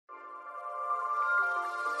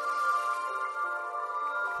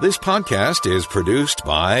This podcast is produced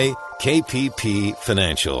by KPP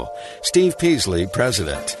Financial. Steve Peasley,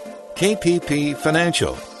 President. KPP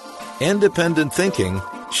Financial. Independent thinking,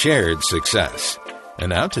 shared success. And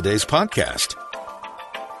now today's podcast.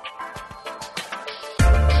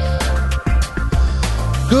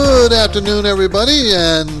 Good afternoon, everybody,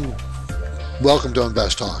 and welcome to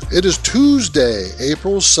Invest Talk. It is Tuesday,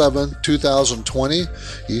 April 7th, 2020.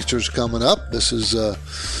 Easter's coming up. This is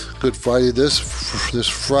Good Friday this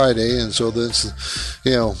Friday, and so this,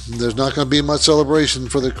 there's not going to be much celebration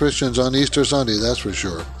for the Christians on Easter Sunday, that's for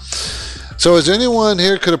sure. So as anyone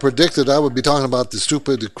here could have predicted, I would be talking about the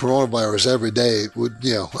stupid coronavirus every day.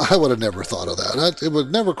 I would have never thought of that. It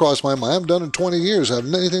would never cross my mind. I've done it in 20 years. I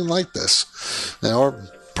haven't anything like this. Or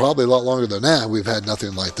probably a lot longer than that. We've had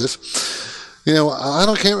nothing like this.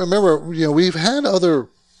 Can't remember. We've had other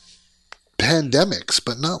pandemics,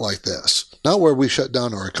 but not like this. Not where we shut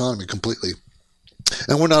down our economy completely.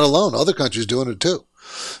 And we're not alone. Other countries doing it too.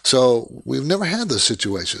 So we've never had this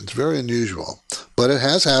situation. It's very unusual. But it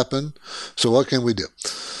has happened. So what can we do?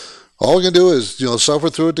 All we can do is, suffer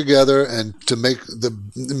through it together and to make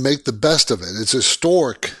the best of it. It's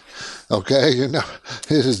historic. Okay, it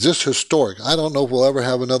is just historic. I don't know if we'll ever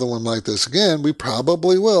have another one like this again. We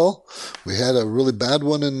probably will. We had a really bad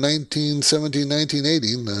one in 1917,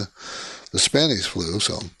 1918, the Spanish flu,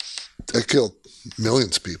 so it killed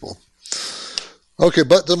millions of people. Okay,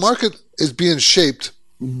 but the market is being shaped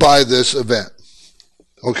by this event.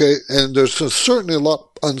 Okay, and there's certainly a lot of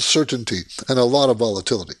uncertainty and a lot of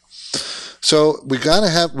volatility. So we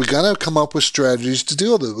gotta come up with strategies to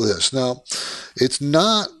deal with this. Now, it's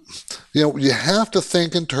not, you have to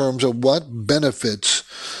think in terms of what benefits,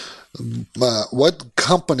 what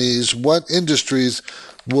companies, what industries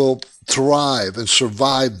will thrive and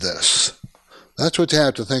survive this. That's what you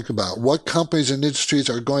have to think about. What companies and industries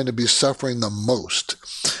are going to be suffering the most?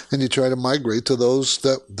 And you try to migrate to those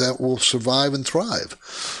that will survive and thrive.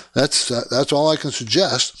 That's all I can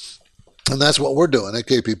suggest. And that's what we're doing at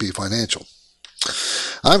KPP Financial.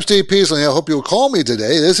 I'm Steve Peasley. I hope you'll call me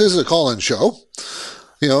today. This is a call-in show.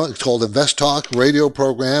 It's called Invest Talk radio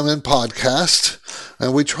program and podcast.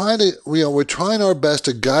 And we're trying our best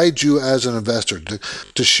to guide you as an investor,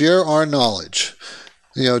 to share our knowledge.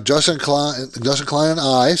 Justin Klein and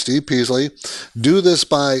I, Steve Peasley, do this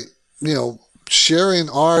by, sharing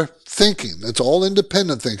our thinking. It's all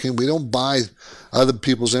independent thinking. We don't buy other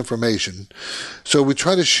people's information. So we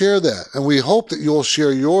try to share that. And we hope that you'll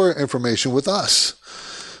share your information with us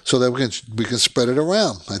so that we can spread it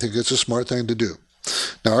around. I think it's a smart thing to do.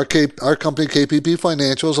 Now, our company, KPP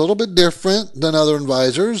Financial, is a little bit different than other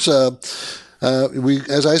advisors. As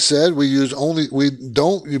I said, we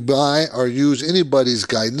don't buy or use anybody's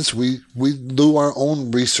guidance. We do our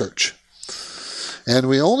own research. And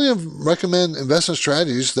we only recommend investment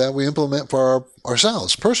strategies that we implement for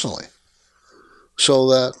ourselves personally. So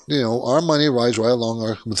that, our money rides right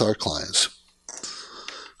along with our clients.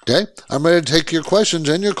 Okay? I'm ready to take your questions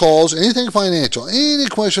and your calls. Anything financial, any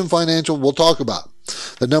question financial, we'll talk about.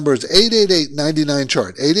 The number is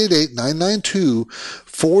 888-99-CHART,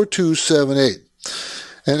 888-992-4278.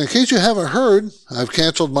 And in case you haven't heard, I've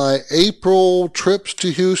canceled my April trips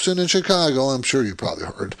to Houston and Chicago. I'm sure you probably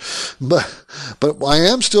heard. But I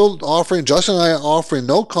am still offering, Justin and I are offering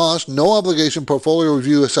no cost, no obligation portfolio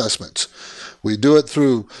review assessments. We do it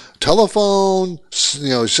through telephone,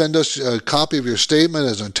 send us a copy of your statement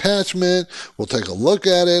as an attachment. We'll take a look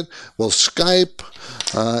at it. We'll Skype.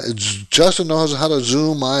 Justin knows how to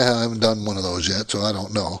Zoom. I haven't done one of those yet, so I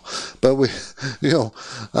don't know. But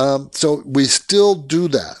so we still do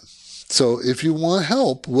that. So if you want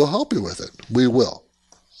help, we'll help you with it. We will.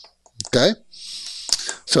 Okay?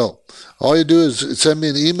 So all you do is send me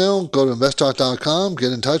an email, go to investtalk.com,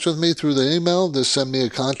 get in touch with me through the email, just send me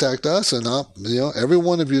a contact us, and every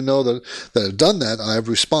one of you know that have done that, I have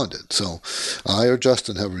responded. So I or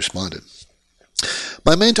Justin have responded.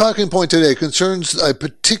 My main talking point today concerns a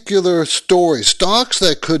particular story, stocks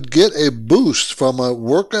that could get a boost from a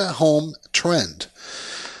work-at-home trend.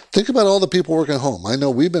 Think about all the people working at home. I know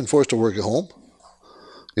we've been forced to work at home.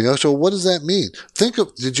 So what does that mean?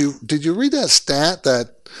 Did you read that stat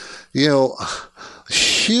that,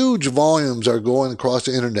 huge volumes are going across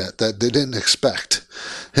the internet that they didn't expect,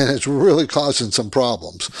 and it's really causing some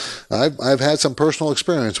problems. I've had some personal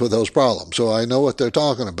experience with those problems, so I know what they're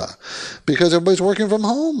talking about, because everybody's working from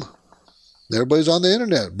home. Everybody's on the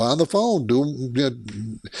internet, on the phone, doing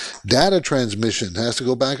data transmission has to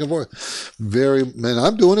go back and forth. And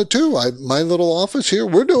I'm doing it too. My little office here,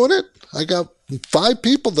 we're doing it. I got 5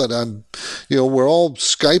 people that we're all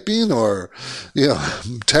Skyping or,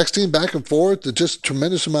 texting back and forth. It's just a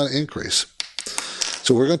tremendous amount of increase.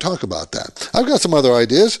 So we're going to talk about that. I've got some other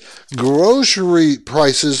ideas. Grocery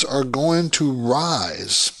prices are going to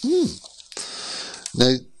rise.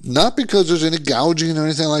 Now, not because there's any gouging or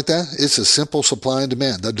anything like that. It's a simple supply and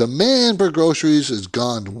demand. The demand for groceries has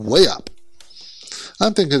gone way up.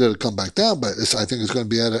 I'm thinking it'll come back down, but I think it's going to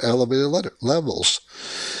be at elevated levels.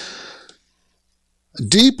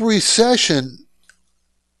 Deep recession.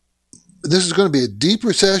 This is going to be a deep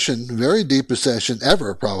recession, very deep recession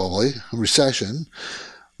ever, probably, recession.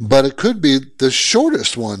 But it could be the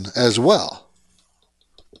shortest one as well.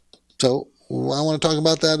 So I want to talk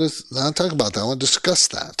about that. I want to discuss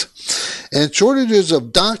that. And shortages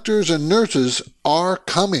of doctors and nurses are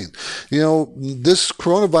coming. This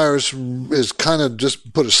coronavirus is kind of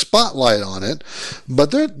just put a spotlight on it,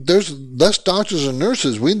 but there's less doctors and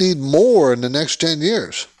nurses. We need more in the next 10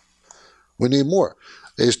 years. We need more.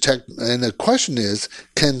 And the question is,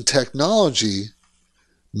 can technology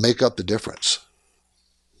make up the difference?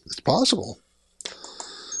 It's possible.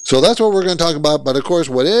 So that's what we're going to talk about. But of course,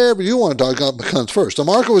 whatever you want to talk about comes first. The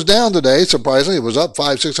market was down today. Surprisingly, it was up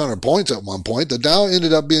 500-600 points at one point. The Dow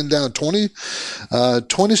ended up being down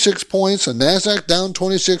 26 points. The Nasdaq down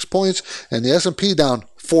 26 points, and the S&P down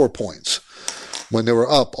 4 points when they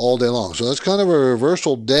were up all day long. So that's kind of a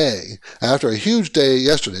reversal day after a huge day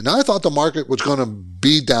yesterday. Now, I thought the market was going to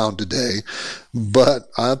be down today, but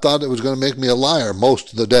I thought it was going to make me a liar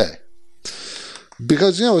most of the day.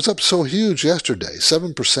 Because, it's up so huge yesterday,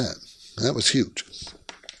 7%. That was huge.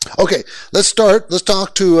 Okay, let's start. Let's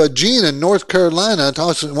talk to Gene in North Carolina.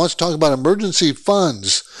 Wants to talk about emergency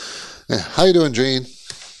funds. How you doing, Gene?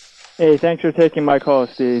 Hey, thanks for taking my call,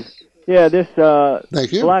 Steve. Yeah, this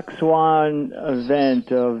Thank you. black swan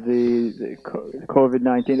event of the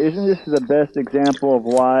COVID-19, isn't this the best example of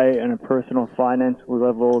why in a personal finance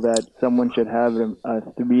level that someone should have a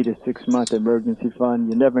 3 to 6 month emergency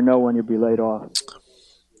fund? You never know when you'll be laid off.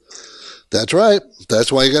 That's right.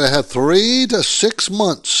 That's why you got to have 3 to 6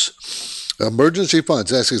 months emergency funds.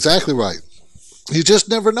 That's exactly right. You just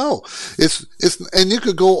never know. And you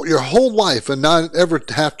could go your whole life and not ever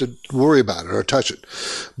have to worry about it or touch it.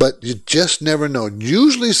 But you just never know.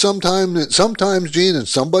 Usually sometimes, Gene, in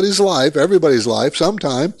somebody's life, everybody's life,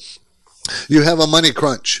 sometime, you have a money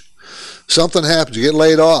crunch. Something happens. You get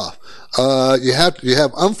laid off. You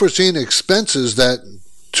have unforeseen expenses that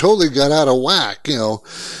totally got out of whack,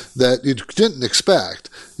 that you didn't expect.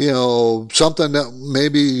 Something that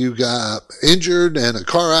maybe you got injured in a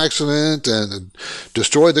car accident and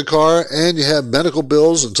destroyed the car, and you have medical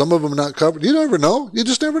bills and some of them are not covered. You never know. You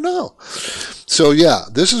just never know. So yeah,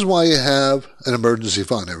 this is why you have an emergency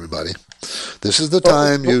fund, everybody. This is the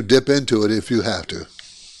time you dip into it if you have to.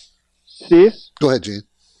 Steve? Go ahead, Gene.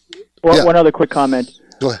 One other quick comment.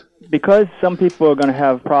 Go ahead. Because some people are going to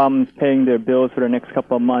have problems paying their bills for the next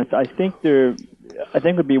couple of months, I think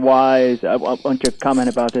it would be wise. I want you to comment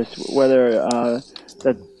about this. Whether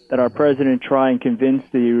that our president try and convince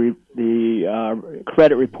the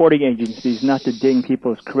credit reporting agencies not to ding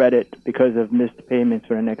people's credit because of missed payments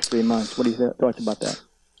for the next 3 months. What are your thoughts about that?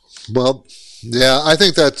 Well, yeah, I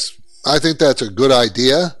think that's a good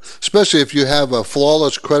idea, especially if you have a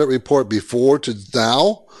flawless credit report before to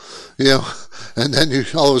now. And then you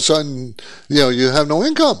all of a sudden, you have no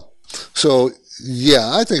income. So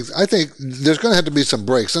yeah, I think there's going to have to be some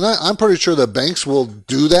breaks, and I'm pretty sure the banks will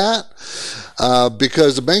do that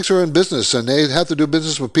because the banks are in business and they have to do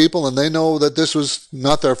business with people, and they know that this was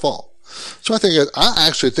not their fault. So I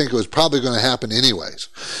actually think it was probably going to happen anyways.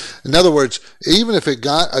 In other words, even if it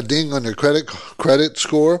got a ding on your credit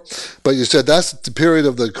score, but you said that's the period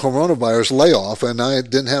of the coronavirus layoff, and I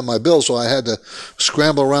didn't have my bill, so I had to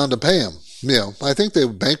scramble around to pay them. I think the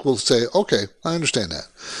bank will say, okay, I understand that.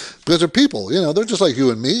 Because they're people, they're just like you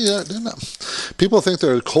and me. People think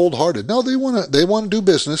they're cold-hearted. No, they want to do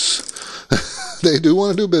business. They do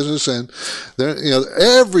want to do business, and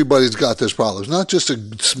everybody's got this problem. It's not just a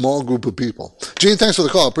small group of people. Gene, thanks for the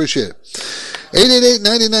call. Appreciate it.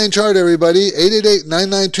 888-99-CHART, everybody.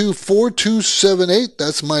 888-992-4278.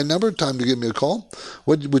 That's my number. Time to give me a call.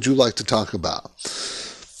 What would you like to talk about?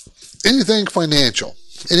 Anything financial.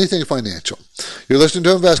 You're listening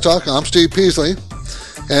to Invest Talk. I'm Steve Peasley.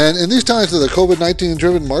 And in these times of the COVID-19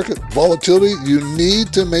 driven market volatility, you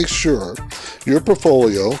need to make sure your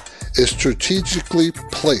portfolio is strategically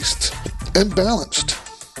placed and balanced.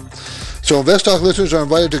 So Invest Talk listeners are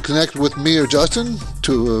invited to connect with me or Justin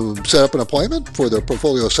to set up an appointment for their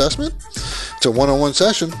portfolio assessment. It's a one-on-one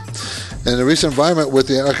session. In the recent environment with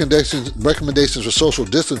the recommendations for social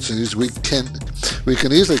distancing, we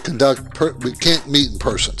can easily we can't meet in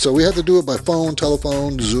person. So we have to do it by phone,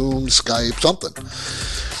 telephone, Zoom, Skype, something.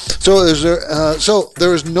 So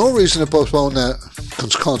there is no reason to postpone that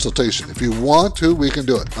consultation. If you want to, we can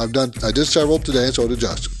do it. I did several today, and so did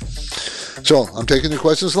Justin. So I'm taking your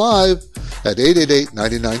questions live at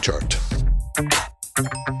 888-99-CHART.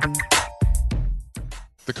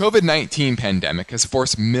 The COVID-19 pandemic has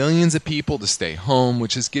forced millions of people to stay home,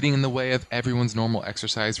 which is getting in the way of everyone's normal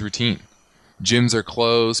exercise routine. Gyms are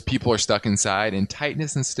closed, people are stuck inside, and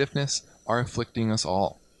tightness and stiffness are afflicting us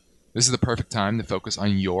all. This is the perfect time to focus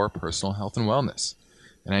on your personal health and wellness.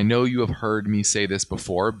 And I know you have heard me say this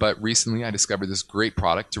before, but recently I discovered this great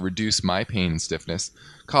product to reduce my pain and stiffness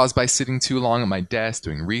caused by sitting too long at my desk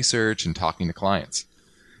doing research and talking to clients.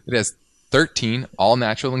 It has 13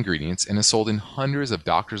 all-natural ingredients and is sold in hundreds of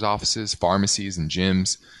doctors' offices, pharmacies, and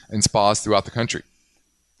gyms and spas throughout the country.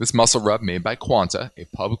 This muscle rub made by Quanta, a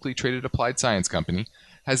publicly traded applied science company,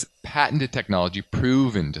 has patented technology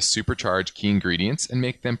proven to supercharge key ingredients and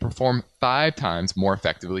make them perform 5 times more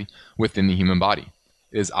effectively within the human body.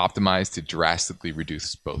 It is optimized to drastically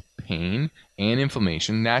reduce both pain and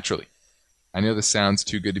inflammation naturally. I know this sounds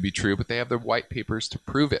too good to be true, but they have their white papers to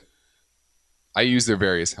prove it. I use their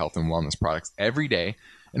various health and wellness products every day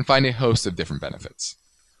and find a host of different benefits.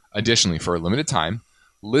 Additionally, for a limited time,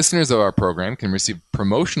 listeners of our program can receive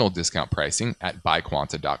promotional discount pricing at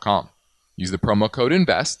buyquanta.com. Use the promo code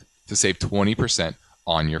INVEST to save 20%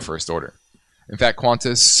 on your first order. In fact,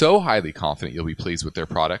 Quanta is so highly confident you'll be pleased with their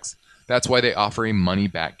products. That's why they offer a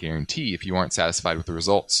money-back guarantee if you aren't satisfied with the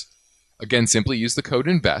results. Again, simply use the code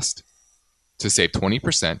INVEST to save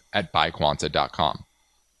 20% at buyquanta.com.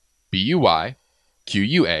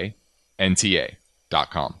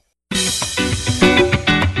 BUYQUANTA.com.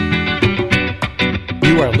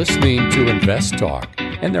 You are listening to Invest Talk,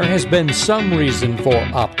 and there has been some reason for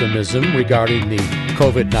optimism regarding the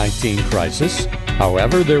COVID-19 crisis.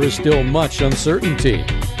 However, there is still much uncertainty.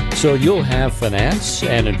 So you'll have finance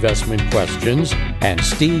and investment questions, and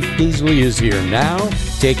Steve Peasley is here now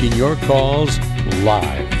taking your calls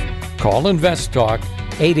live. Call Invest Talk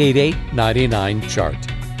 888-99-CHART.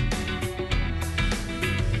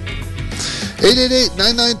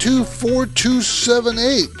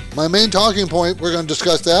 888-992-4278. My main talking point, we're going to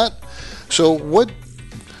discuss that. So what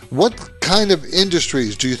kind of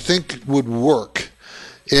industries do you think would work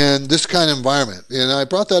in this kind of environment? And I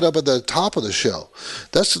brought that up at the top of the show.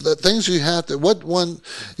 That's the things you have to,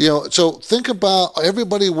 so think about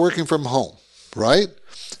everybody working from home, right?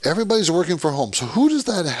 Everybody's working from home. So who does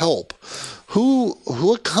that help?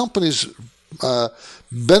 What companies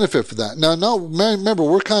benefit from that? Now, remember,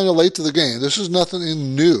 we're kind of late to the game. This is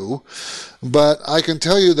nothing new, but I can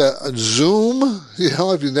tell you that Zoom,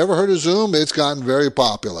 if you've never heard of Zoom, it's gotten very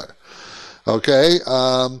popular. Okay?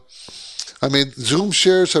 Zoom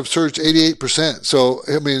shares have surged 88%. So,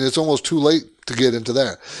 it's almost too late to get into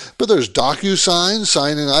there. But there's DocuSign,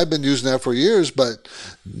 signing. I've been using that for years, but,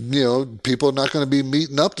 people are not going to be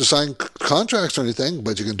meeting up to sign contracts or anything,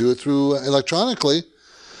 but you can do it through electronically.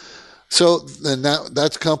 So, and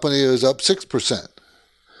that company is up 6%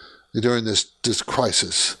 during this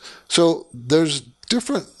crisis. So there's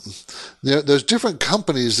different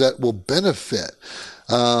companies that will benefit.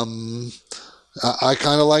 I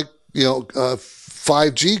kind of like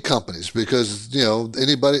 5G companies because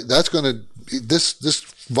anybody that's going to this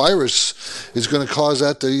virus is going to cause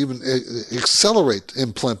that to even accelerate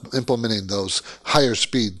implementing those higher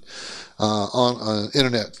speed on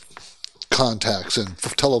internet contacts and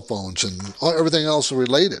telephones and everything else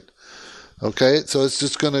related. Okay, so it's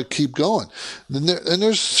just going to keep going. And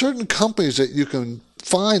there's certain companies that you can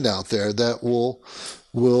find out there that will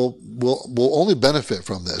only benefit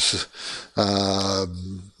from this.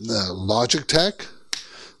 Logitech,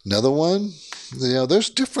 another one. There's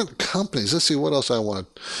different companies. Let's see what else I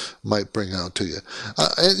might bring out to you.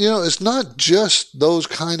 It's not just those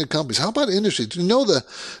kind of companies. How about industry? Do you know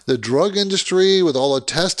the drug industry with all the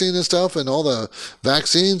testing and stuff and all the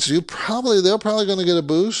vaccines? They're probably going to get a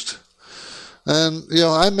boost. And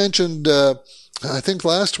I mentioned. I think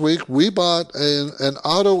last week we bought an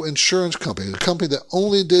auto insurance company, a company that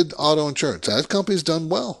only did auto insurance. That company's done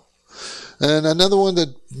well. And another one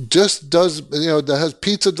that just does, that has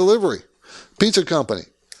pizza delivery, pizza company.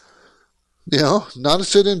 Not a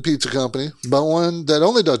sit-in pizza company, but one that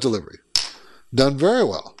only does delivery. Done very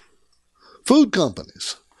well. Food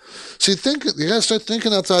companies. See, you got to start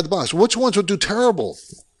thinking outside the box. Which ones would do terrible?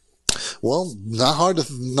 Well, not hard to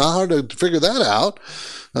figure that out.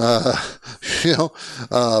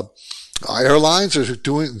 Airlines are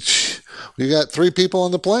doing. You got 3 people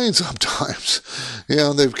on the plane sometimes.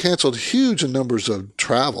 They've canceled huge numbers of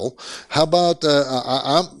travel. How about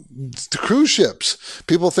the cruise ships?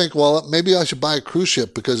 People think, well, maybe I should buy a cruise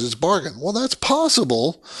ship because it's a bargain. Well, that's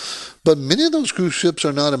possible, But many of those cruise ships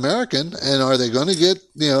are not American, and are they going to get,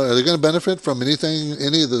 are they going to benefit from any of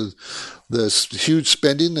the huge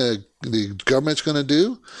spending the government's going to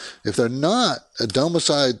do? If they're not a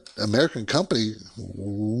domiciled American company,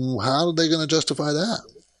 how are they going to justify that?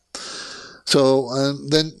 So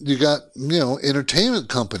then you got, entertainment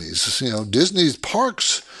companies. Disney's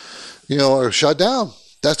parks, are shut down.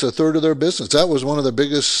 That's a third of their business. That was one of their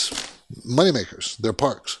biggest moneymakers, their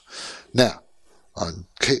parks. Now, in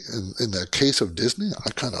the case of Disney, I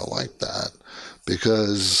kind of like that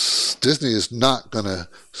because Disney is not going to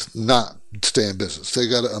not stay in business. They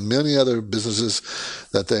got a million other businesses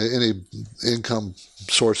that any income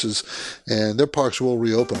sources, and their parks will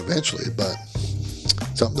reopen eventually, but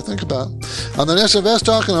something to think about. On the next Invest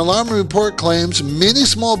Talk, an alarming report claims many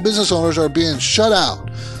small business owners are being shut out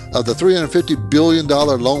of the $350 billion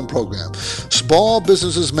loan program. Small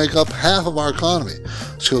businesses make up half of our economy.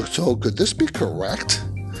 So could this be correct?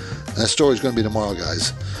 That story's going to be tomorrow,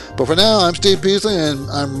 guys. But for now, I'm Steve Peasley, and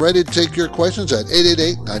I'm ready to take your questions at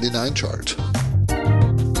 888-99-CHART.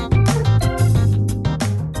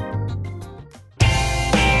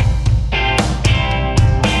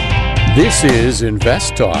 This is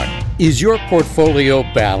Invest Talk. Is your portfolio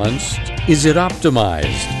balanced? Is it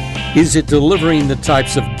optimized? Is it delivering the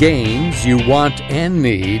types of gains you want and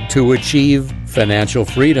need to achieve financial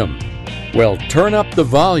freedom? Well, turn up the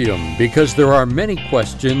volume because there are many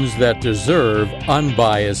questions that deserve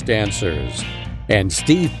unbiased answers. And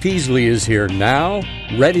Steve Peasley is here now,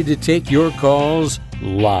 ready to take your calls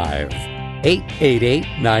live.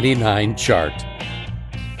 888-99-CHART.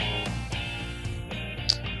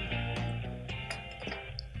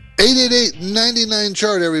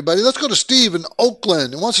 $888-99-CHART, everybody. Let's go to Steve in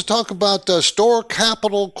Oakland. He wants to talk about Store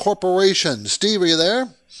Capital Corporation. Steve, are you there?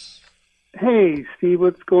 Hey, Steve,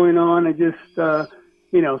 what's going on? I just,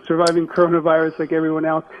 surviving coronavirus like everyone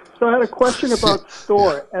else. So I had a question about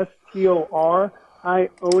Store, S-T-O-R. I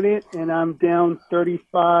own it, and I'm down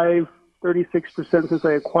 36% since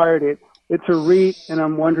I acquired it. It's a REIT, and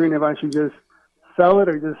I'm wondering if I should just sell it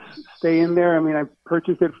or just stay in there. I mean, I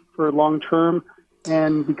purchased it for long term,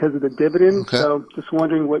 and because of the dividend. Okay. So just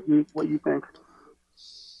wondering what you think.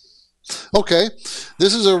 Okay.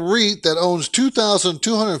 This is a REIT that owns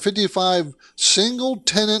 2,255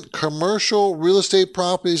 single-tenant commercial real estate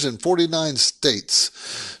properties in 49 states.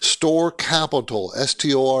 Store Capital,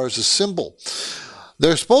 S-T-O-R is a symbol.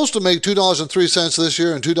 They're supposed to make $2.03 this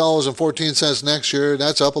year and $2.14 next year.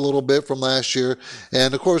 That's up a little bit from last year.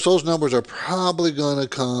 And, of course, those numbers are probably going to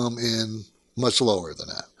come in much lower than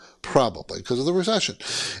that. Probably because of the recession.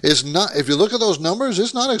 It's not, if you look at those numbers,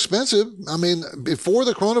 it's not expensive. I mean, before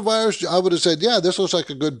the coronavirus, I would have said, yeah, this looks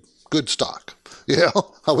like a good stock.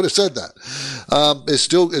 I would have said that.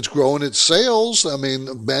 It's growing its sales. I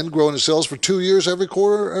mean, been growing its sales for 2 years every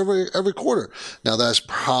quarter. Now that's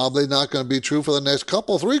probably not going to be true for the next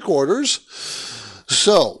 3 quarters.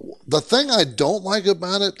 So the thing I don't like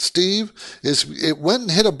about it, Steve, is it went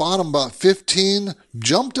and hit a bottom about 15,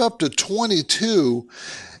 jumped up to 22,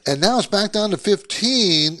 and now it's back down to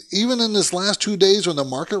 15. Even in this last 2 days when the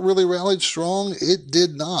market really rallied strong, it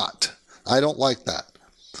did not. I don't like that.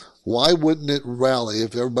 Why wouldn't it rally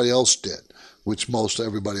if everybody else did, which most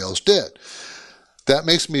everybody else did? That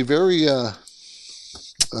makes me very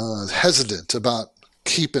hesitant about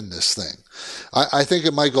keeping this thing. I think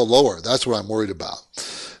it might go lower. That's what I'm worried about.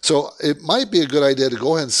 So it might be a good idea to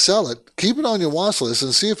go ahead and sell it, keep it on your watch list,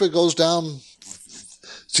 and see if it goes down,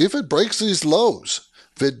 see if it breaks these lows.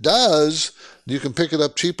 If it does, you can pick it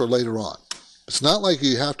up cheaper later on. It's not like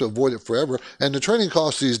you have to avoid it forever. And the trading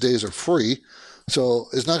costs these days are free, so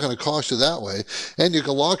it's not going to cost you that way. And you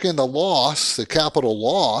can lock in the loss, the capital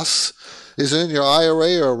loss. Is it in your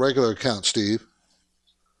IRA or a regular account, Steve?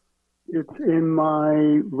 It's in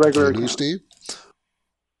my regular account. Steve?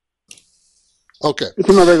 Okay. It's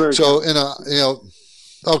in my regular account. So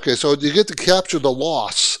okay, so you get to capture the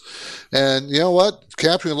loss. And you know what?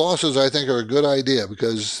 Capturing losses, I think, are a good idea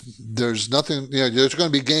because there's nothing, there's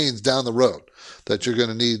going to be gains down the road that you're going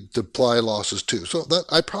to need to apply losses to. So that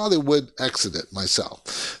I probably would exit it myself.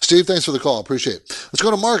 Steve, thanks for the call. Appreciate it. Let's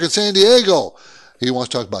go to Mark in San Diego. He wants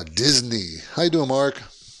to talk about Disney. How you doing, Mark?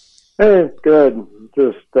 Hey, good.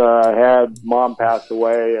 Just had mom pass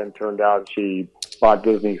away, and turned out she bought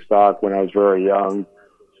Disney stock when I was very young.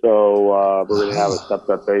 So we're going to have a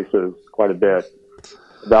stepped-up basis quite a bit.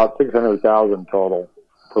 About $600,000 total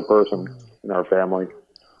per person in our family.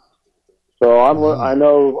 So I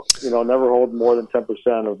know, never hold more than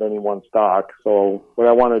 10% of any one stock. So what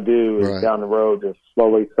I want to do is down the road just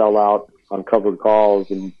slowly sell out on covered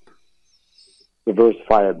calls and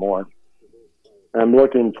diversify it more. I'm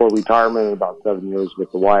looking for retirement in about 7 years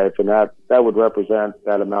with the wife, and that would represent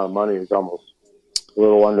that amount of money is almost a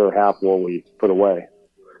little under half what we put away.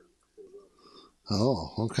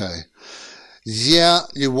 Oh, okay. Yeah,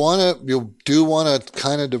 you do want to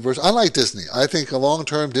kind of diverse. I like Disney. I think long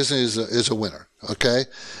term Disney is a winner. Okay,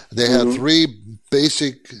 they have three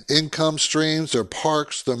basic income streams: their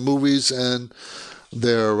parks, their movies, and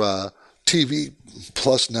their TV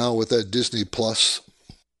Plus now with that Disney Plus.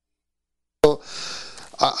 So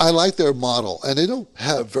I like their model, and they don't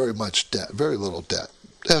have very much debt, very little debt.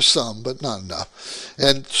 They have some, but not enough.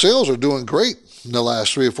 And sales are doing great in the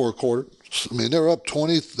last 3 or 4 quarters. I mean, they're up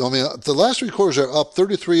 20. I mean, the last 3 quarters are up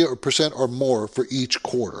 33% or more for each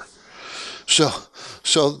quarter. So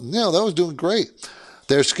that was doing great.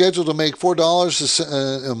 They're scheduled to make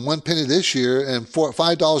 $4.01 this year and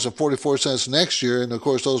 $5.44 next year, and of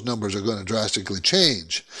course, those numbers are going to drastically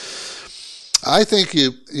change. I think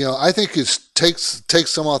you take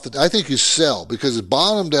some off I think you sell because it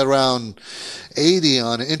bottomed at around 80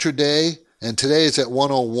 on intraday, and today it's at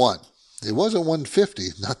 101. It was at 150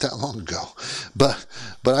 not that long ago, but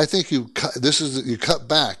I think you cut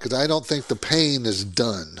back because I don't think the pain is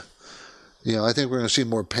done. I think we're going to see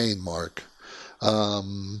more pain, Mark.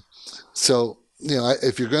 So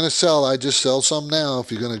if you're going to sell, I just sell some now.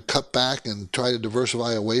 If you're going to cut back and try to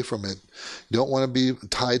diversify away from it, you don't want to be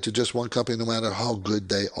tied to just one company, no matter how good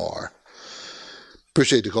they are.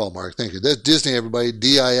 Appreciate the call, Mark. Thank you. That's Disney, everybody.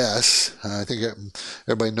 DIS. I think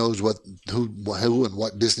everybody knows who and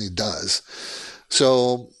what Disney does.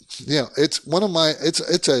 So, it's one of my.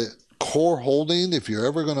 It's a core holding. If you're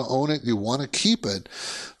ever going to own it, you want to keep it.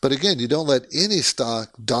 But again, you don't let any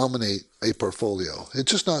stock dominate a portfolio.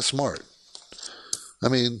 It's just not smart. I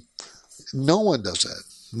mean, no one does that.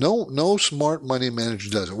 No smart money manager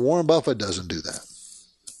does it. Warren Buffett doesn't do that.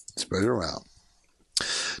 Spread it around.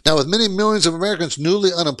 Now, with many millions of Americans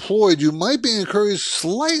newly unemployed, you might be encouraged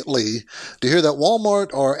slightly to hear that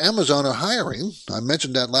Walmart or Amazon are hiring. I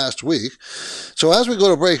mentioned that last week. So as we go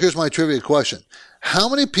to break, here's my trivia question. How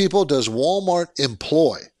many people does Walmart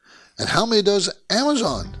employ? And how many does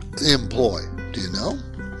Amazon employ? Do you know?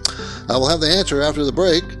 I will have the answer after the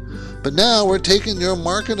break. But now we're taking your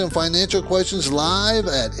market and financial questions live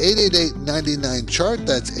at 888-99-CHART.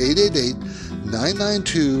 That's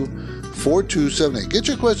 888-992-4278. Get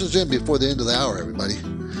your questions in before the end of the hour, everybody.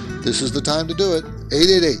 This is the time to do it.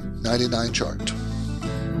 888-99-CHART.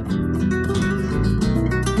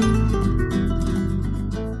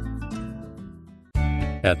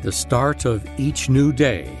 At the start of each new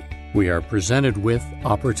day, we are presented with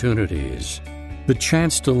opportunities. The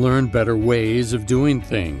chance to learn better ways of doing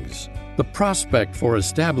things. The prospect for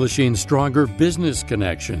establishing stronger business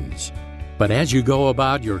connections. But as you go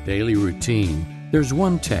about your daily routine, there's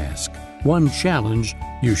one task, one challenge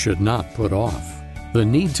you should not put off. The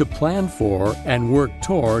need to plan for and work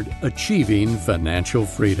toward achieving financial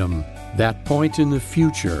freedom. That point in the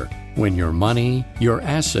future when your money, your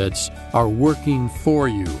assets are working for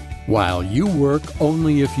you, while you work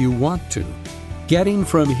only if you want to. Getting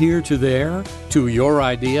from here to there, to your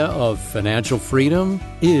idea of financial freedom,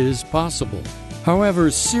 is possible.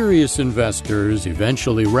 However, serious investors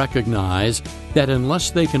eventually recognize that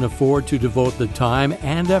unless they can afford to devote the time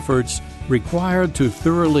and efforts required to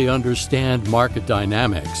thoroughly understand market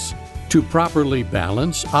dynamics, to properly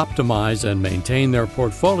balance, optimize, and maintain their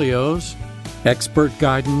portfolios, expert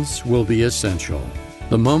guidance will be essential.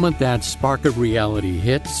 The moment that spark of reality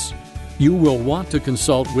hits, you will want to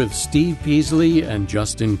consult with Steve Peasley and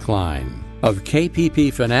Justin Klein of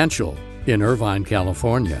KPP Financial in Irvine,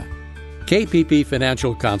 California. KPP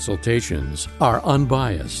Financial consultations are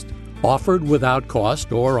unbiased, offered without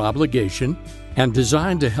cost or obligation, and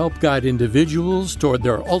designed to help guide individuals toward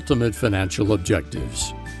their ultimate financial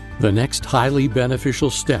objectives. The next highly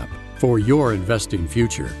beneficial step for your investing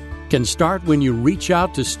future can start when you reach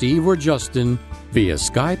out to Steve or Justin via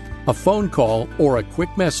Skype, a phone call, or a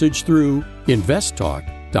quick message through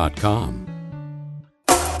investtalk.com.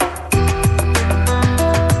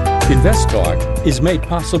 InvestTalk is made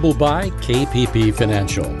possible by KPP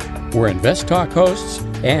Financial, where InvestTalk hosts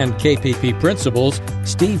and KPP principals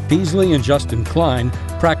Steve Peasley and Justin Klein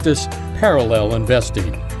practice parallel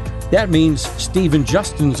investing. That means Steve and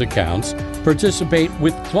Justin's accounts participate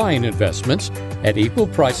with client investments at equal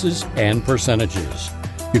prices and percentages.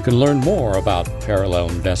 You can learn more about parallel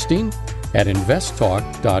investing at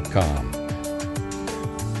investtalk.com.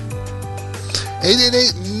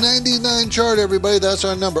 888-99-CHART, everybody. That's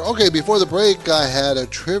our number. Okay, before the break, I had a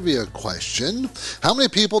trivia question. How many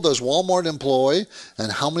people does Walmart employ,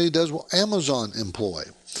 and how many does Amazon employ?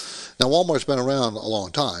 Now, Walmart's been around a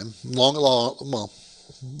long time.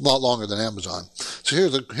 A lot longer than Amazon. So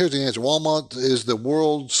here's the answer. Walmart is the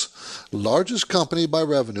world's largest company by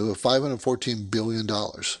revenue of $514 billion.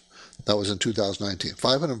 That was in 2019.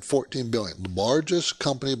 $514 billion. Largest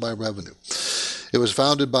company by revenue. It was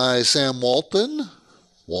founded by Sam Walton,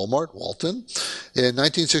 Walton, in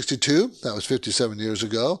 1962. That was 57 years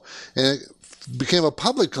ago. And it became a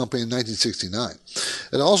public company in 1969.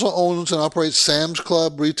 It also owns and operates Sam's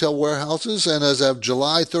Club retail warehouses, and as of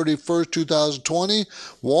July 31st, 2020,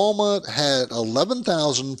 Walmart had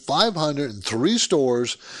 11,503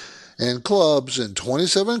 stores and clubs in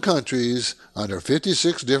 27 countries under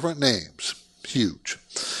 56 different names. Huge.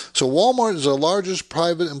 So Walmart is the largest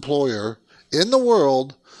private employer in the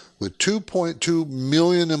world with 2.2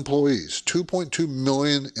 million employees. 2.2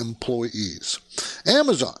 million employees.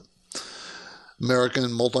 Amazon, American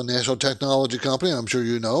multinational technology company, I'm sure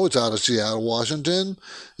you know. It's out of Seattle, Washington.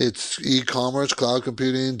 It's e-commerce, cloud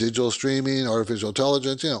computing, digital streaming, artificial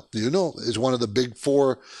intelligence. You know, it's one of the big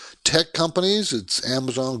four tech companies. It's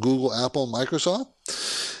Amazon, Google, Apple, and Microsoft.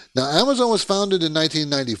 Now, Amazon was founded in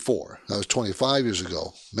 1994. That was 25 years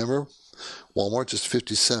ago. Remember? Walmart just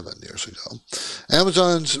 57 years ago.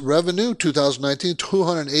 Amazon's revenue, 2019,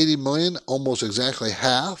 $280 million, almost exactly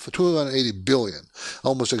half, $280 billion,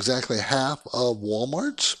 almost exactly half of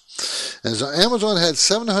Walmart's. And so Amazon had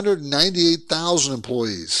 798,000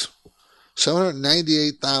 employees.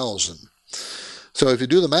 798,000. So if you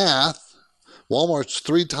do the math, Walmart's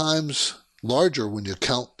 3 times larger when you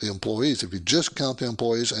count the employees, if you just count the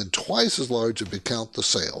employees, and twice as large if you count the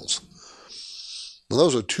sales. Well,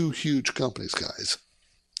 those are 2 huge companies, guys.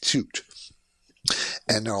 Huge.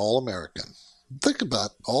 And they're all American. Think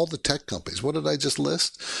about all the tech companies. What did I just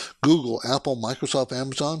list? Google, Apple, Microsoft,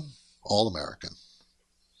 Amazon, all American.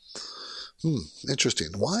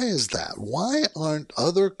 Interesting. Why is that? Why aren't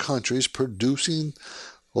other countries producing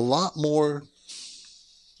a lot more,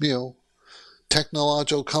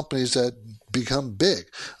 technological companies that become big?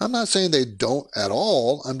 I'm not saying they don't at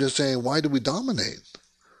all. I'm just saying, why do we dominate?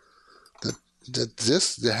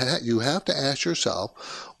 You have to ask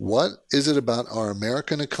yourself, what is it about our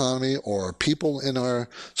American economy or people in our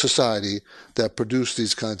society that produce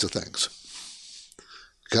these kinds of things?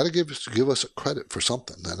 Got to give us credit for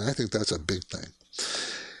something, and I think that's a big thing.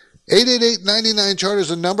 888-99-CHART is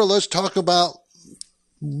the number. Let's talk about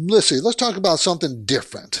something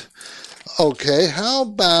different. Okay, how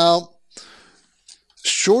about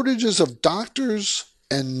shortages of doctors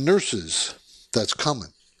and nurses that's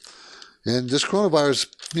coming? And this coronavirus,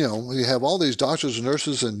 we have all these doctors and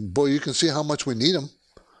nurses, and boy, you can see how much we need them.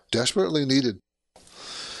 Desperately needed.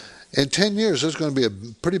 In 10 years, there's going to be a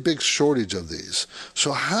pretty big shortage of these.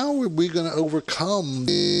 So how are we going to overcome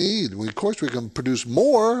the need? Of course, we can produce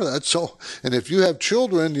more. And if you have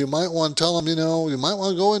children, you might want to tell them, you might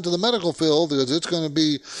want to go into the medical field because they're going to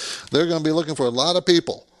be looking for a lot of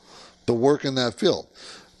people to work in that field.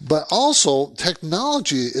 But also,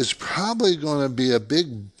 technology is probably going to be a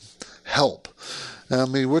big help. I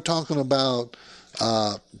mean, we're talking about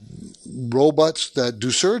robots that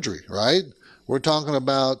do surgery, right? We're talking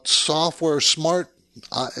about software, smart,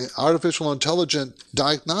 artificial intelligent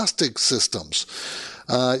diagnostic systems.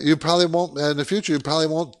 You probably won't, in the future, you probably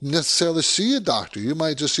won't necessarily see a doctor. You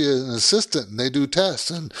might just see an assistant, and they do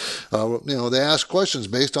tests, and they ask questions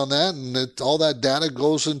based on that, and all that data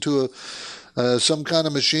goes into some kind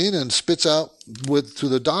of machine and spits out to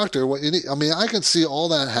the doctor what you need. I mean, I can see all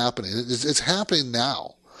that happening. It's happening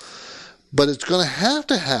now, but it's going to have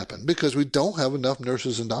to happen because we don't have enough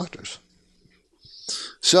nurses and doctors.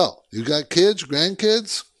 So you got kids,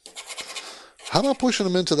 grandkids. How about pushing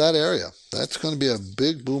them into that area? That's going to be a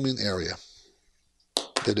big booming area.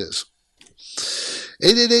 It is.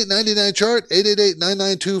 888-99-CHART,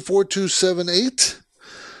 888-992-4278.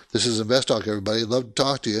 This is Invest Talk, everybody. Love to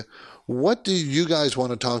talk to you. What do you guys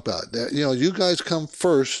want to talk about? You guys come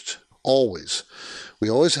first, always. We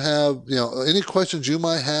always have, any questions you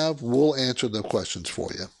might have, we'll answer the questions for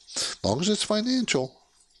you. As long as it's financial,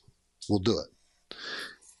 we'll do it.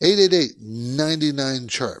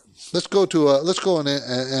 888-99-CHART. Let's go and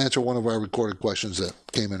answer one of our recorded questions that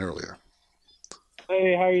came in earlier.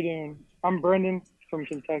 Hey, how you doing? I'm Brendan from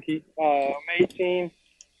Kentucky. I'm 18,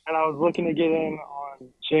 and I was looking to get in on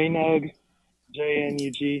JNUG,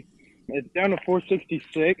 JNUG. It's down to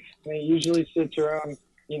 $466, and it usually sits around,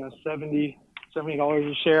 $70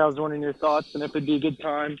 a share. I was wondering your thoughts and if it'd be a good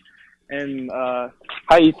time, and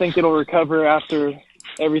how you think it'll recover after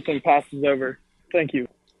everything passes over. Thank you.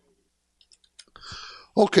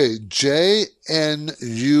 Okay, JNUG,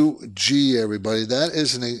 everybody. That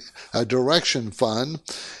is a direction fund.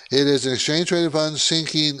 It is an exchange-traded fund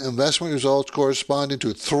seeking investment results corresponding to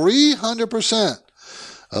 300%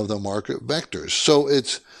 of the market vectors. So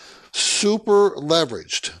it's super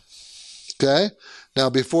leveraged. Okay? Now,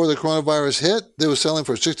 before the coronavirus hit, they were selling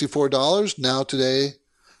for $64. Now, today,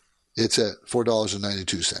 it's at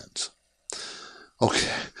 $4.92.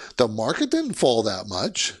 Okay. The market didn't fall that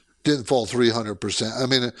much. Didn't fall 300%. I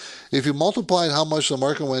mean, if you multiplied how much the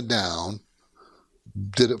market went down,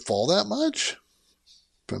 did it fall that much?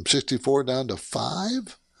 From 64 down to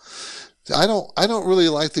 5? I don't really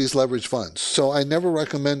like these leverage funds, so I never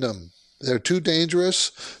recommend them. They're too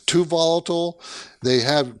dangerous, too volatile. They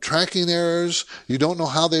have tracking errors. You don't know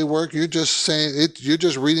how they work. You're just saying it. You're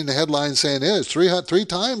just reading the headline saying it's three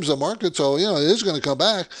times the market, so it is going to come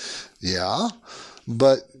back. Yeah,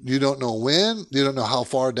 but you don't know when. You don't know how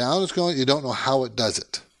far down it's going. You don't know how it does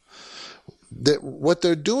it. What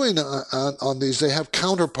they're doing on these, they have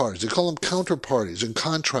counterparties. They call them counterparties and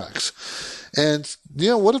contracts. And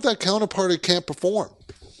what if that counterparty can't perform?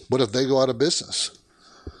 What if they go out of business?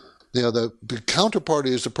 The counterparty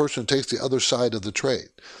is the person who takes the other side of the trade,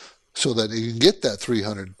 so that you can get that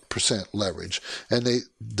 300% leverage. And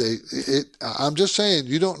I'm just saying,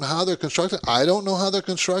 you don't know how they're constructed. I don't know how they're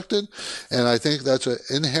constructed, and I think that's an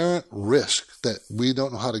inherent risk that we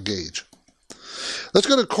don't know how to gauge. Let's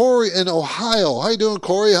go to Corey in Ohio. How you doing,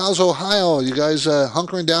 Corey? How's Ohio? You guys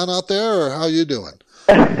hunkering down out there, or how you doing?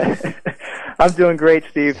 I'm doing great,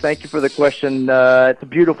 Steve. Thank you for the question. It's a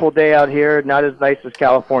beautiful day out here. Not as nice as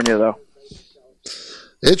California, though.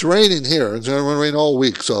 It's raining here. It's going to rain all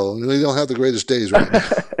week, so we don't have the greatest days right now.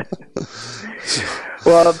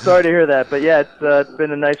 Well, I'm sorry to hear that, but yeah, it's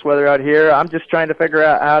been a nice weather out here. I'm just trying to figure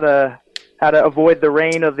out how to avoid the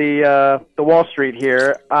rain of the Wall Street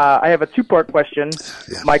here. I have a two-part question.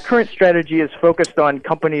 Yeah. My current strategy is focused on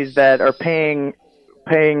companies that are paying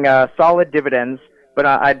solid dividends. But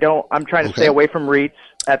I'm trying to stay away from REITs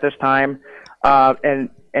at this time. And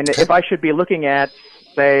if I should be looking at,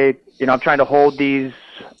 say, I'm trying to hold these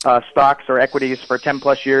stocks or equities for 10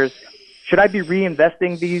 plus years, should I be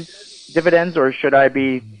reinvesting these dividends, or should I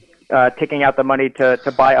be taking out the money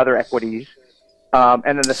to buy other equities? And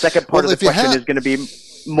then the second part of the question is going to be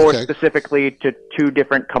more specifically to two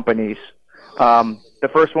different companies. The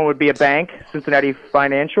first one would be a bank, Cincinnati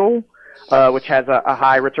Financial, which has a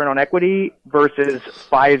high return on equity, versus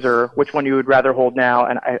Pfizer. Which one you would rather hold now?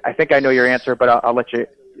 And I think I know your answer, but I'll let you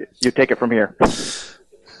take it from here.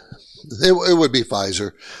 It would be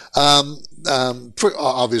Pfizer, for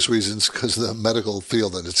obvious reasons, because of the medical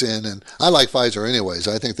field that it's in, and I like Pfizer anyways.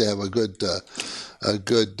 I think they have a good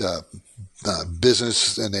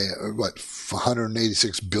business, and they are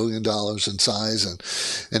 $186 billion in size,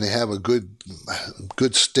 and they have a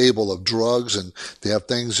good stable of drugs, and they have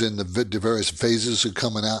things in the various phases of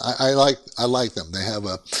coming out. I like them. They have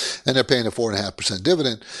and they're paying a 4.5%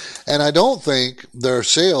 dividend, and I don't think their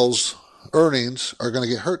sales earnings are going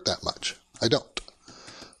to get hurt that much. I don't,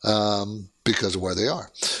 because of where they are.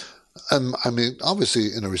 I mean,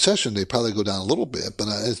 obviously, in a recession, they probably go down a little bit, but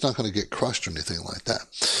it's not going to get crushed or anything like that.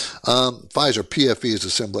 Pfizer, PFE is a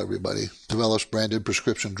symbol, everybody. Develops branded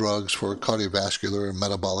prescription drugs for cardiovascular and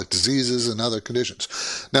metabolic diseases and other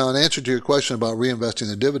conditions. Now, in answer to your question about reinvesting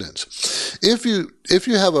the dividends, if you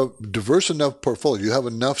have a diverse enough portfolio, you have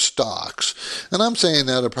enough stocks, and I'm saying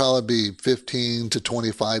that'll probably be 15 to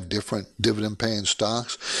 25 different dividend-paying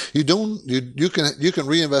stocks, you can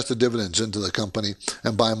reinvest the dividends into the company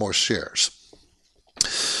and buy more shares.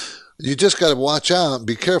 You just got to watch out and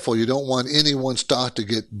be careful. You don't want any one stock to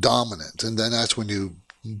get dominant, and then that's when you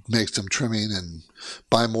make some trimming and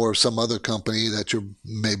buy more of some other company that you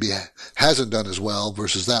maybe hasn't done as well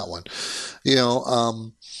versus that one.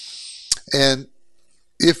 And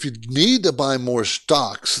if you need to buy more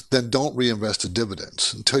stocks, then don't reinvest the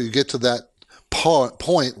dividends until you get to that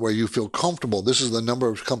point where you feel comfortable. This is the number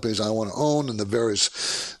of companies I want to own in the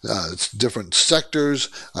various different sectors.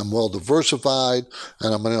 I'm well diversified,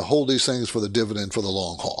 and I'm going to hold these things for the dividend for the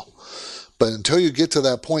long haul. But until you get to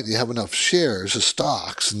that point, you have enough shares of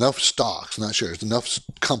stocks, not shares, enough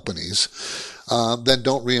companies, then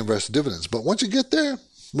don't reinvest the dividends. But once you get there,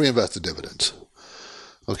 reinvest the dividends.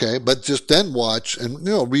 Okay, but just then watch and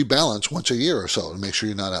rebalance once a year or so to make sure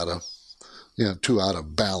you're not too out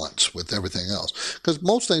of balance with everything else. Because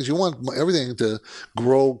most things, you want everything to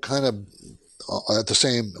grow kind of at the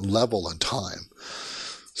same level in time.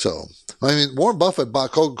 So, I mean, Warren Buffett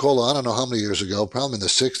bought Coca-Cola, I don't know how many years ago, probably in the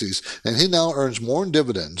 60s, and he now earns more in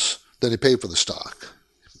dividends than he paid for the stock.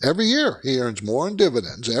 Every year, he earns more in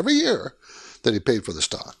dividends every year than he paid for the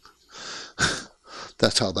stock.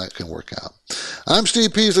 That's how that can work out. I'm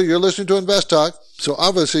Steve Peasley. You're listening to Invest Talk. So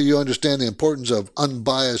obviously you understand the importance of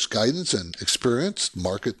unbiased guidance and experienced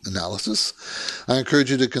market analysis. I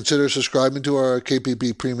encourage you to consider subscribing to our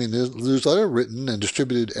KPP Premium newsletter, written and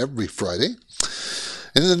distributed every Friday.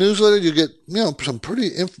 And in the newsletter, you get, some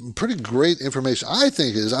pretty great information. I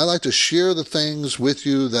like to share the things with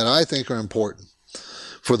you that I think are important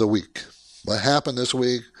for the week. What happened this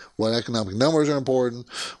week, what economic numbers are important,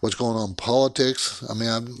 what's going on in politics.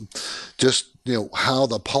 I'm just, how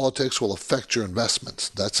the politics will affect your investments.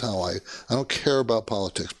 That's how I don't care about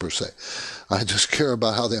politics per se. I just care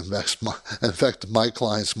about how they affect my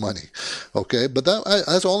clients' money. Okay, but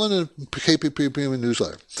that's all in the KPP Premium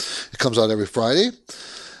newsletter. It comes out every Friday.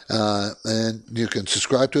 And you can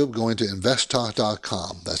subscribe to it going to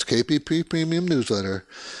investtalk.com. That's KPP Premium newsletter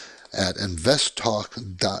at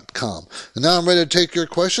investtalk.com. And now I'm ready to take your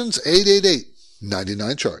questions.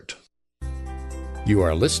 888-99-CHART. You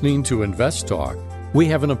are listening to Invest Talk. We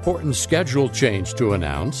have an important schedule change to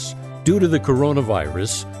announce. Due to the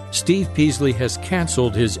coronavirus, Steve Peasley has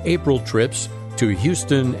canceled his April trips to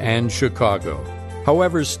Houston and Chicago.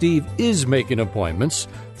 However, Steve is making appointments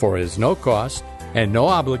for his no-cost and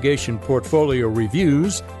no-obligation portfolio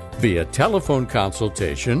reviews via telephone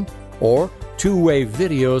consultation or two-way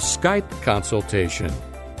video Skype consultation.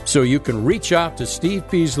 So you can reach out to Steve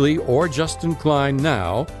Peasley or Justin Klein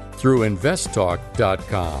now through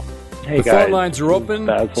investtalk.com. Hey the guys, phone lines are open.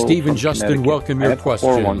 Steve and Justin welcome your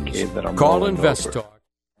questions. Call Invest Talk.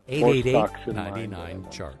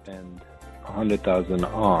 888-99-CHART. And 100,000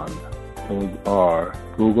 on. Those are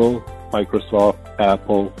Google, Microsoft,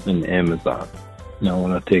 Apple, and Amazon. Now I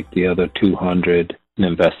want to take the other 200 and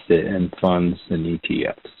invest it in funds and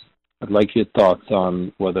ETFs. I'd like your thoughts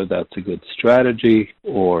on whether that's a good strategy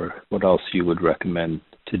or what else you would recommend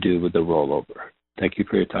to do with the rollover. Thank you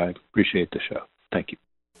for your time. Appreciate the show. Thank you.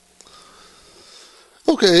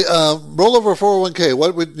 Okay, rollover 401k.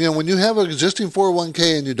 When you have an existing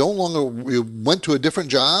 401k and you went to a different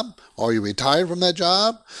job or you retired from that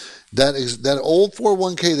job, that old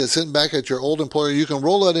 401k that's sitting back at your old employer, you can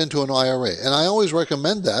roll that into an IRA. And I always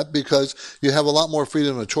recommend that because you have a lot more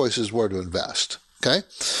freedom of choices where to invest. Okay,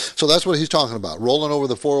 so that's what he's talking about, rolling over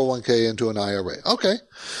the 401k into an IRA. Okay,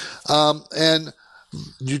 and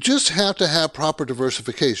you just have to have proper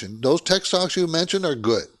diversification. Those tech stocks you mentioned are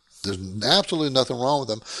good. There's absolutely nothing wrong with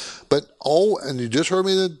them. But, and you just heard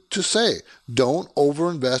me to say, don't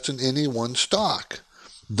overinvest in any one stock.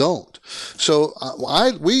 Don't. So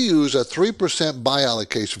we use a 3% buy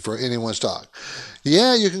allocation for any one stock.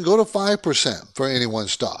 Yeah, you can go to 5% for any one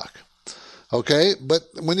stock. Okay, but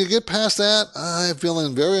when you get past that, I'm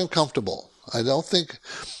feeling very uncomfortable. I don't think,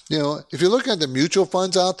 if you look at the mutual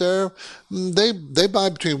funds out there, they buy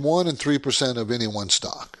between 1 and 3% of any one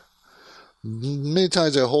stock. Many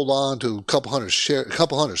times they hold on to a couple hundred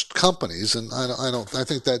companies, and I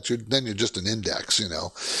think that then you're just an index,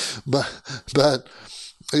 but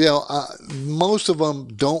most of them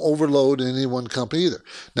don't overload any one company either.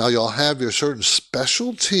 Now you'll have your certain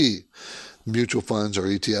specialty mutual funds or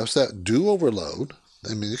ETFs that do overload.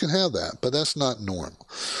 I mean, you can have that, but that's not normal.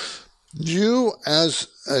 You, as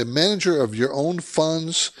a manager of your own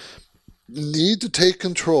funds, need to take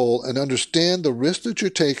control and understand the risk that you're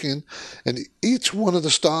taking in each one of the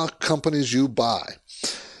stock companies you buy.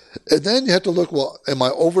 And then you have to look, well, am I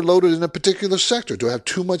overloaded in a particular sector? Do I have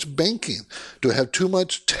too much banking? Do I have too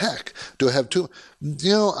much tech? Do I have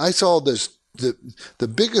I saw this. The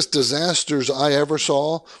biggest disasters I ever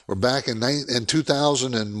saw were back in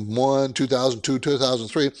 2001, 2002,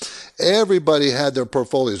 2003. Everybody had their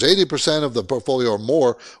portfolios. 80% of the portfolio or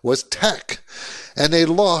more was tech. And they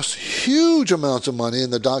lost huge amounts of money in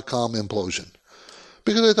the dot-com implosion.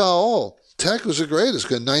 Because they thought, tech was the greatest.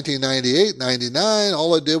 Because in 1998, 99,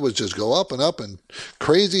 all it did was just go up and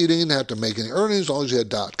crazy. You didn't have to make any earnings. As long as you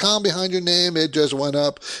had .com behind your name, it just went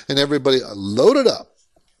up. And everybody loaded up.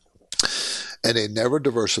 And they never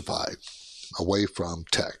diversified away from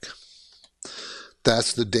tech.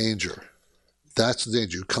 That's the danger. That's the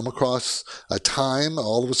danger. You come across a time,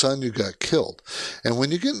 all of a sudden you got killed. And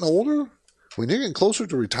when you're getting older, when you're getting closer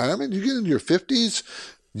to retirement, you get into your 50s,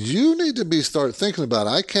 you need to start thinking about,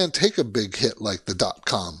 I can't take a big hit like the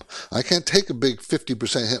dot-com. I can't take a big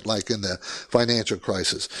 50% hit like in the financial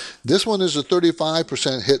crisis. This one is a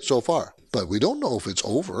 35% hit so far, but we don't know if it's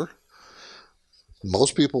over.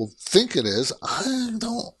 Most people think it is. I'm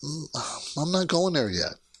not going there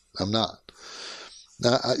yet. I'm not.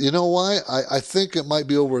 Now, you know why? I think it might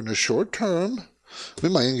be over in the short term. We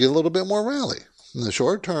might even get a little bit more rally in the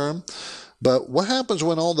short term. But what happens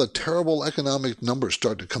when all the terrible economic numbers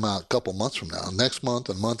start to come out a couple months from now, next month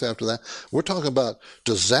and month after that? We're talking about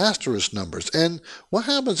disastrous numbers. And what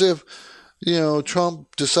happens if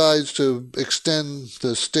Trump decides to extend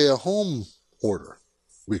the stay-at-home order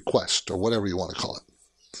request or whatever you want to call it.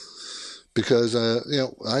 Because,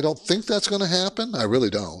 I don't think that's going to happen. I really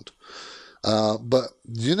don't. But,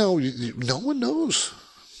 no one knows.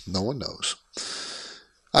 No one knows.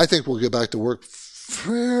 I think we'll get back to work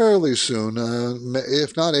fairly soon.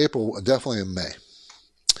 If not April, definitely in May.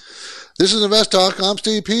 This is Invest Talk. I'm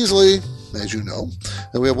Steve Peasley, as you know.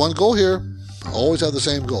 And we have one goal here. Always have the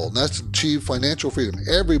same goal, and that's to achieve financial freedom.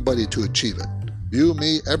 Everybody to achieve it. You,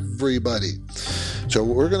 me, everybody. So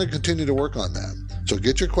we're going to continue to work on that. So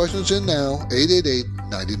get your questions in now,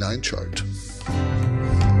 888-99-CHART.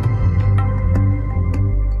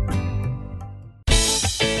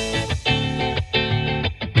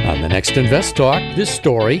 On the next Invest Talk, this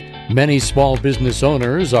story, many small business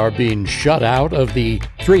owners are being shut out of the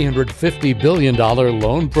 $350 billion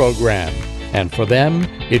loan program. And for them,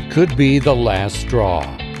 it could be the last straw.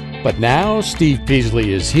 But now Steve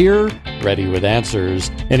Peasley is here, ready with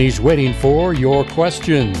answers, and he's waiting for your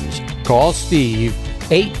questions. Call Steve,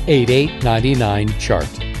 888-99-CHART.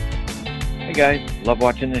 Hey guys, love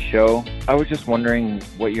watching the show. I was just wondering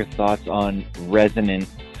what your thoughts on Resonant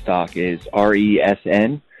stock is,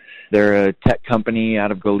 RESN. They're a tech company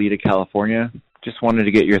out of Goleta, California. Just wanted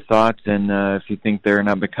to get your thoughts and if you think they're an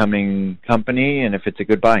up-and-coming company and if it's a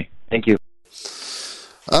good buy. Thank you.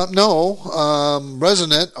 No.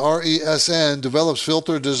 Resonant, RESN, develops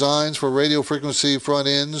filter designs for radio frequency front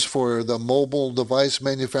ends for the mobile device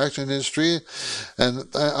manufacturing industry. And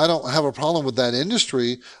I don't have a problem with that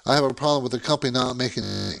industry. I have a problem with the company not making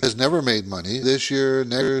money. It has never made money. This year,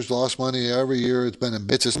 next year's lost money every year. It's a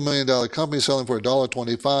 $1 million company selling for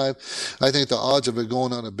 $1.25. I think the odds of it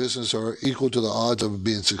going out of business are equal to the odds of it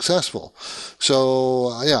being successful.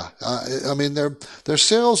 So, I mean, their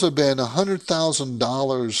sales have been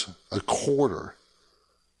 $100,000 a quarter.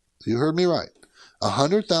 You heard me right.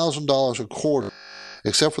 $100,000 a quarter,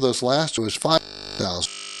 except for this last two, is $5,000. They're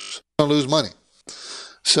going to lose money.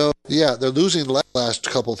 So, they're losing last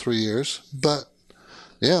couple, 3 years. But,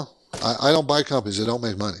 I don't buy companies that don't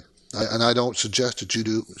make money. And I don't suggest that you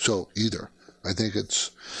do so either. I think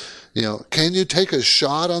it's, can you take a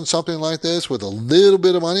shot on something like this with a little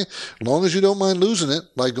bit of money? As long as you don't mind losing it,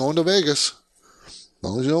 like going to Vegas. As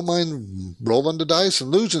long as you don't mind rolling the dice and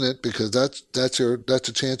losing it, because that's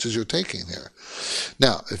the chances you're taking here.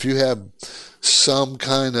 Now, if you have some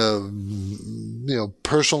kind of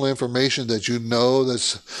personal information that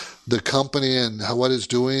that's the company and what it's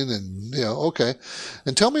doing, and okay,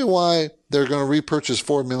 and tell me why they're going to repurchase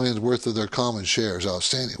 4 million worth of their common shares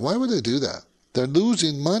outstanding. Why would they do that? They're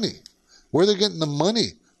losing money. Where are they getting the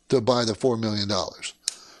money to buy the $4 million?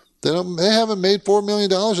 They haven't made $4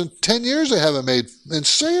 million in 10 years. They haven't made in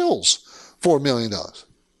sales $4 million.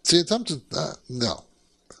 See, something, no.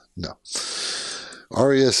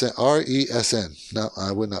 RESN. No,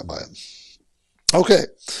 I would not buy it. Okay,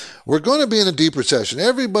 we're going to be in a deep recession.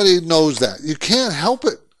 Everybody knows that. You can't help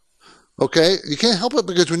it. Okay, you can't help it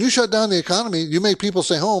because when you shut down the economy, you make people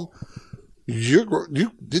stay home.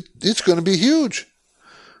 It's going to be huge.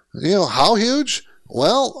 How huge?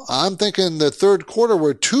 Well, I'm thinking the third quarter,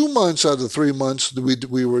 where 2 months out of the 3 months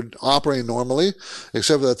we were operating normally,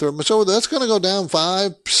 except for that third month. So that's going to go down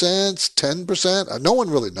 5%, 10%. No one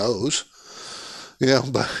really knows,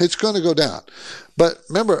 but it's going to go down. But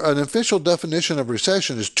remember, an official definition of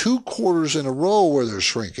recession is 2 quarters in a row where there's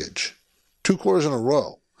shrinkage. 2 quarters in a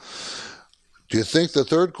row. Do you think the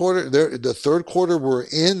third quarter we're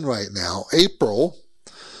in right now, April,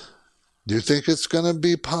 do you think it's going to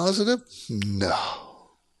be positive? No.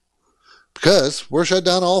 Because we're shut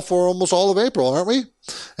down for almost all of April, aren't we?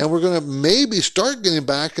 And we're going to maybe start getting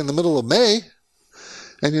back in the middle of May.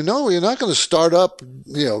 And you're not going to start up,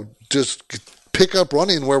 just pick up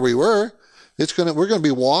running where we were. We're going to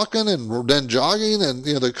be walking and then jogging, and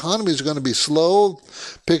the economy is going to be slow,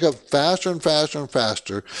 pick up faster and faster and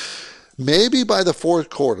faster. Maybe by the fourth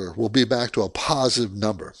quarter, we'll be back to a positive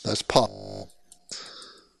number. That's possible.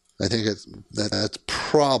 I think that's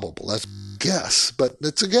probable. That's a guess, but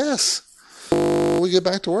it's a guess. When we get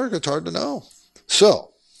back to work, it's hard to know.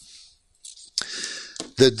 So,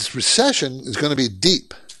 the recession is going to be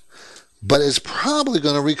deep, but it's probably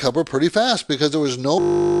going to recover pretty fast because there was no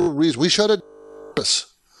reason. We shut it down.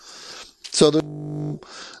 So the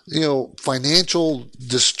financial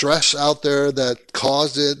distress out there that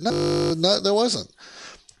caused it, no, there wasn't.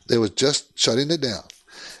 It was just shutting it down.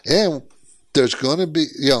 And there's going to be,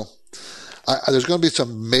 there's going to be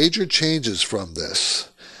some major changes from this.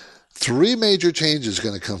 3 major changes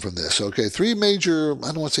going to come from this. Okay, 3 major,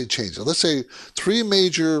 I don't want to say changes. Let's say 3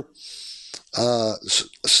 major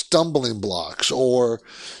stumbling blocks or,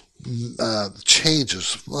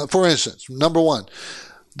 changes. For instance, number one,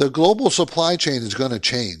 the global supply chain is going to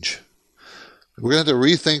change. We're going to have to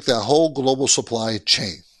rethink that whole global supply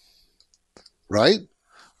chain, right?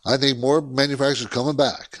 I think more manufacturers are coming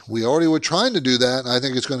back. We already were trying to do that, and I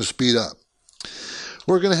think it's going to speed up.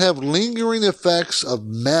 We're going to have lingering effects of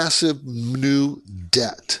massive new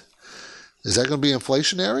debt. Is that going to be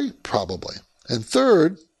inflationary? Probably. And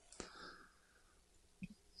third,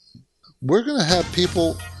 we're going to have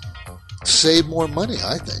people save more money,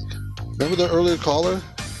 I think. Remember the earlier caller?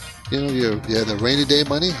 You had the rainy day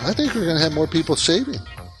money. I think we're going to have more people saving.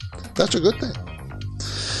 That's a good thing.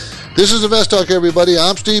 This is Invest Talk, everybody.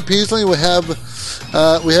 I'm Steve Peasley. We have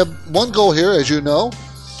one goal here, as you know,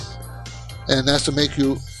 and that's to make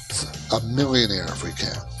you a millionaire if we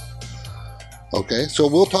can. Okay, so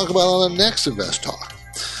we'll talk about it on the next Invest Talk.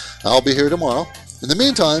 I'll be here tomorrow. In the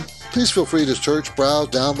meantime, please feel free to search, browse,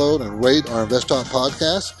 download, and rate our Invest Talk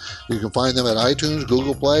podcast. You can find them at iTunes,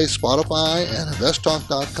 Google Play, Spotify, and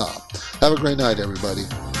investtalk.com. Have a great night, everybody.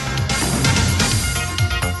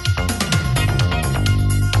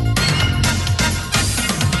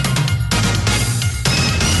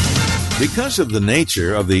 Because of the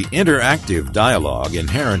nature of the interactive dialogue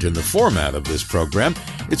inherent in the format of this program,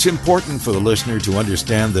 it's important for the listener to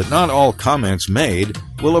understand that not all comments made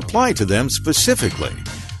will apply to them specifically.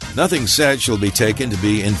 Nothing said shall be taken to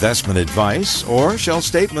be investment advice, or shall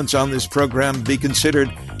statements on this program be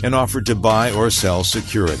considered an offer to buy or sell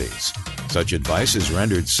securities. Such advice is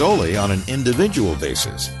rendered solely on an individual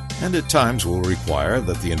basis, and at times will require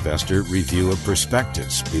that the investor review a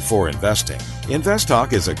prospectus before investing. Invest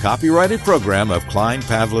Talk is a copyrighted program of Klein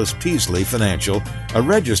Pavlis Peasley Financial, a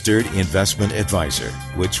registered investment advisor,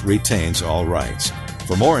 which retains all rights.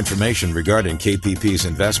 For more information regarding KPP's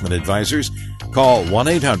investment advisors, call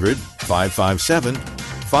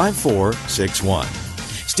 1-800-557-5461.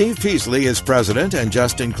 Steve Peasley is President and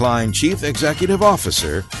Justin Klein, Chief Executive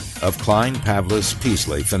Officer of Klein Pavlis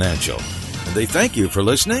Peasley Financial. And they thank you for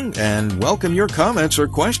listening and welcome your comments or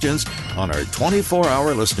questions on our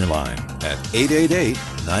 24-hour listener line at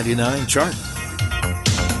 888-99-CHART.